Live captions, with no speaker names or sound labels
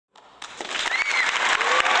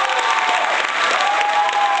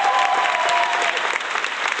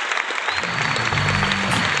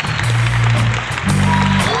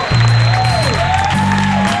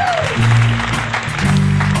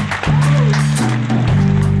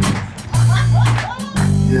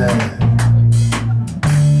Yeah.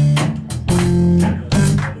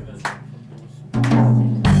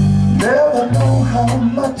 Never know how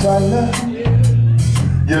much I love you.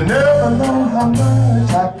 You never know how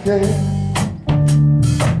much I care.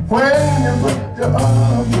 When you put your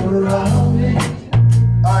arms around me,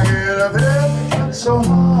 I get a feeling that's so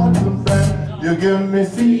hard to bear. You give me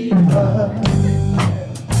fever.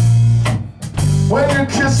 When you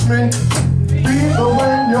kiss me, fever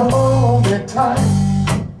when you hold me tight.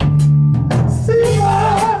 Fever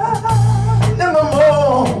in the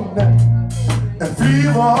morning and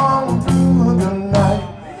fever on through the night.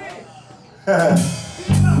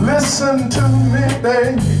 Listen to me,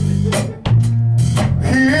 baby.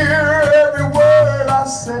 Hear every word I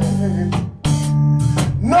say.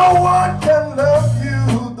 No one can love you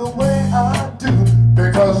the way I do,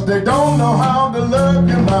 because they don't know how to love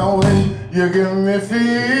you my way. You give me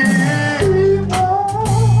fever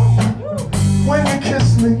when you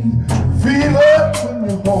kiss me, fever when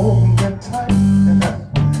you hold me tight.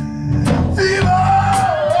 Fever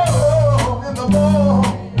in the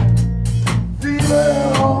morning, fever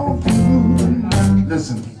all through the night.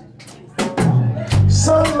 Listen.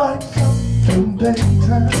 Sunlight comes in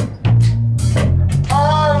daytime, I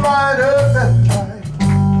light up at night.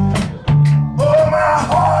 Oh, my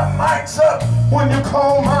heart lights up when you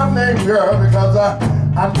call my name, girl, because I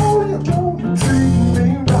know you're gonna treat me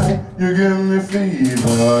right. You give me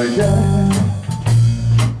fever, yeah.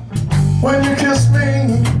 When you kiss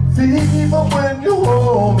me, fever when you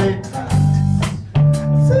hold me tight.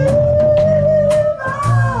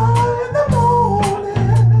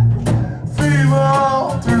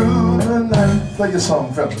 Play your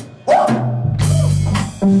song, fella. Yeah.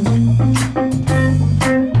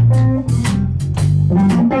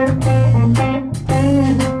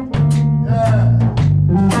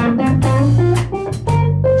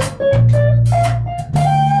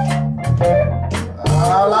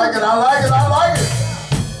 I like it, I like it, I like it.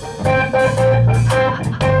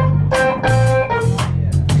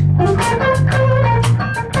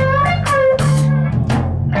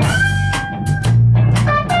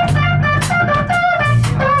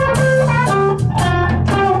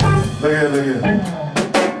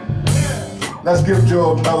 Let's give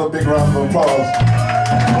Joe another big round of applause.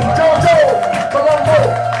 Joe, come on, Joe.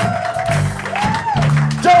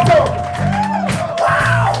 Joe.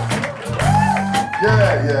 Wow. Yeah.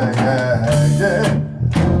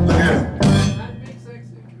 Look at him.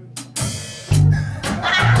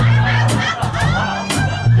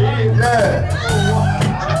 Yeah.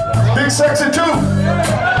 Big sexy too.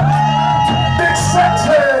 Big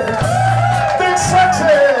sexy. Big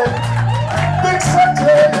sexy. Big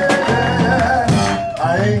sexy. I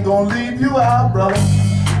ain't gonna leave you out, brother.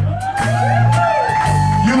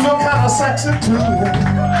 You look kinda sexy too.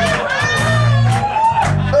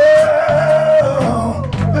 Oh,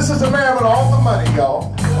 this is a man with all the money,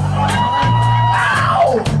 y'all.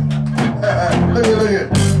 Ow! Look at.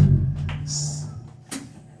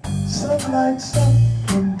 Sunlight up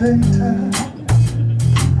in daytime,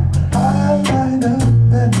 I light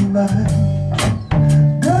up at night.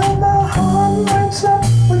 Girl, my heart lights up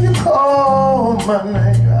when you call my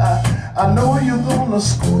name. I know you're gonna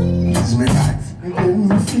squeeze me right. You give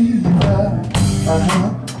me fever.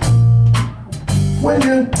 When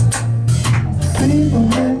you fever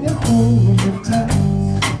when you hold me tight.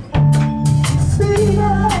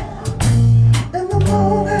 Fever in the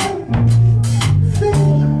morning.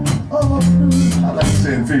 Fever all through. I like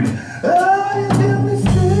saying fever. Oh, you give me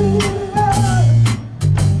fever.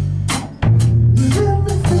 You give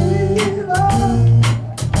me fever.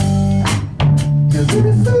 You give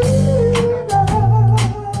me fever.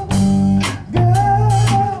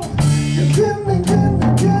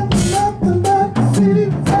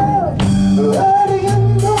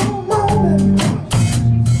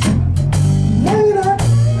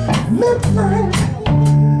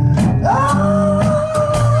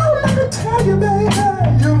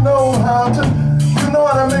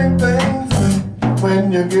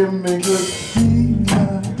 When you give me good fever,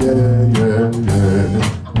 yeah.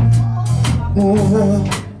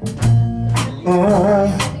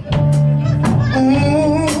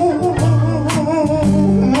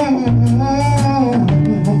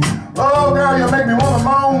 Oh, girl, you make me wanna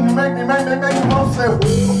moan. You make me wanna say,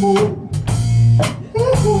 ooh.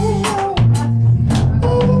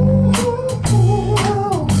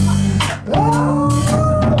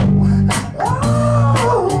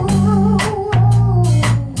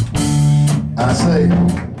 I say,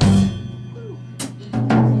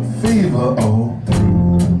 fever all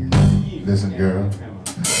through. Listen, girl.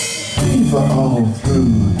 Fever all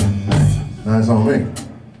through the night. Now it's on me.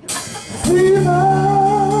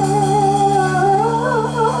 Fever.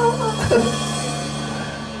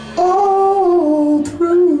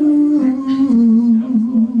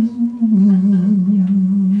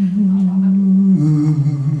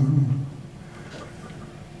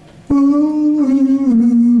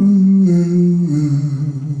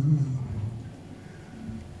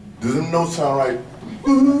 sound right.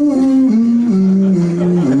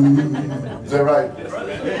 Is that right?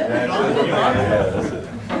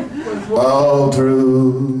 All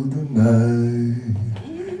through the night.